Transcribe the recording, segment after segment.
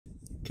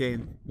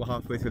Kane, we're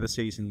halfway through the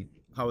season.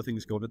 How are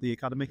things going at the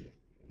academy?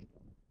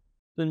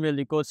 Been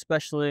really good,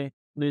 especially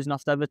losing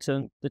after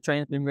Everton. The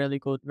training's been really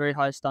good, very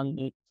high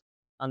standard,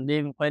 and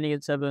even playing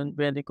against Everton,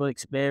 really good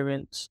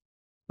experience.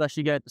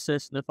 Especially getting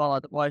assists, and I felt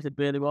like the boys did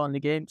really well in the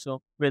game,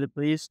 so really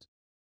pleased.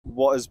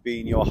 What has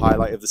been your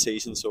highlight of the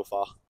season so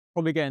far?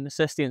 Probably getting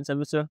assists against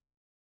Everton,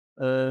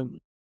 and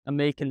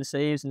making the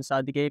saves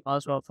inside the game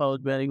as well.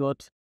 Felt really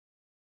good.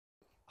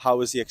 How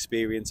was the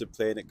experience of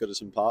playing at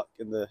Goodison Park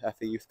in the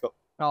FA Youth Cup?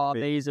 Oh,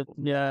 amazing!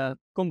 Yeah,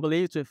 couldn't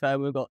believe to be fair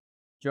we got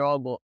draw,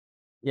 but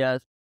yeah,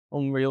 it's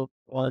unreal.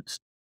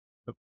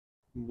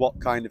 What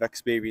kind of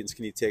experience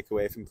can you take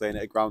away from playing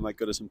at a ground like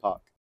Goodison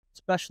Park?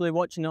 Especially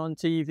watching it on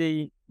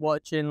TV,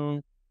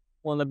 watching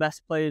one of the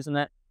best players in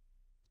it,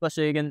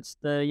 especially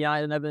against the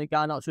United and everything,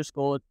 guy that's just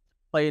scored,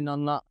 playing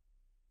on that,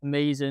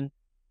 amazing.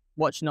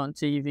 Watching it on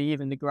TV,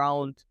 even the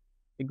ground,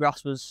 the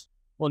grass was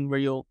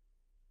unreal.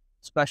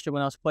 Especially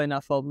when I was playing, I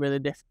felt really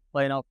different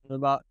playing out from the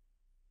back.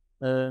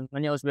 And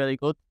yeah, it was really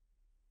good.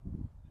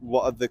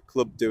 What are the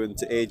club doing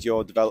to aid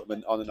your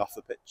development on and off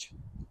the pitch?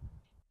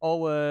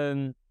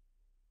 Oh,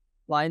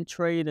 line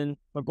training,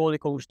 my goalie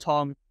coach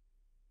Tom,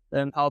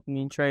 helping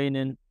me in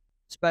training.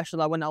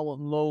 Especially I went out on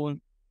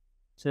loan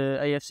to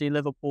AFC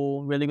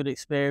Liverpool, really good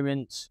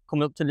experience.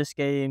 Coming up to this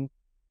game,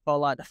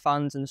 felt like the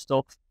fans and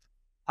stuff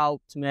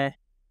helped me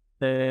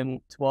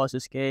towards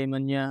this game,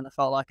 and yeah, and I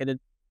felt like I did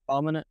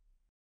well in it.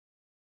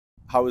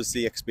 How has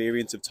the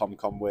experience of Tom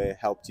Conway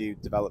helped you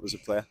develop as a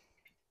player?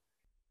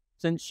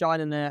 Since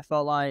joining there, I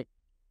felt like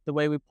the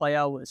way we play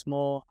out is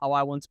more how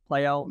I want to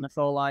play out, and I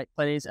felt like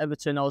playing against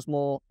Everton, I was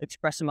more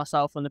expressing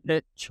myself on the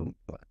pitch,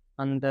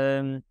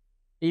 and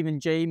even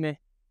Jamie,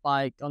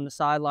 like on the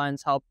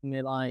sidelines, helping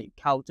me like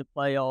how to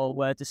play or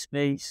where to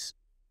space,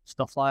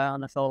 stuff like that.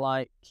 And I felt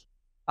like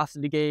after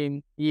the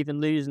game,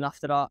 even losing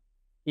after that,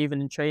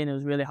 even in training, it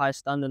was really high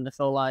standard. And I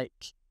feel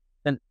like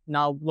then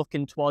now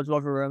looking towards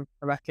Rotherham,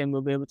 I reckon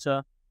we'll be able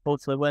to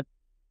hopefully win.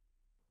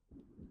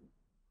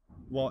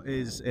 What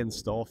is in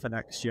store for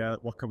next year?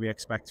 What can we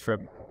expect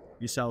from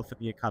yourself at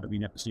the academy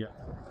next year?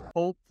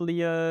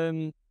 Hopefully,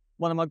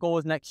 one of my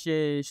goals next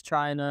year is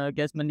trying to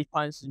get as many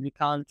points as we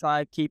can,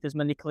 try to keep as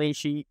many clean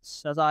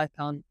sheets as I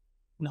can,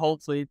 and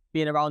hopefully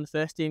being around the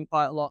first team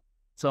quite a lot.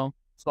 So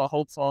that's what I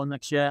hope for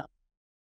next year.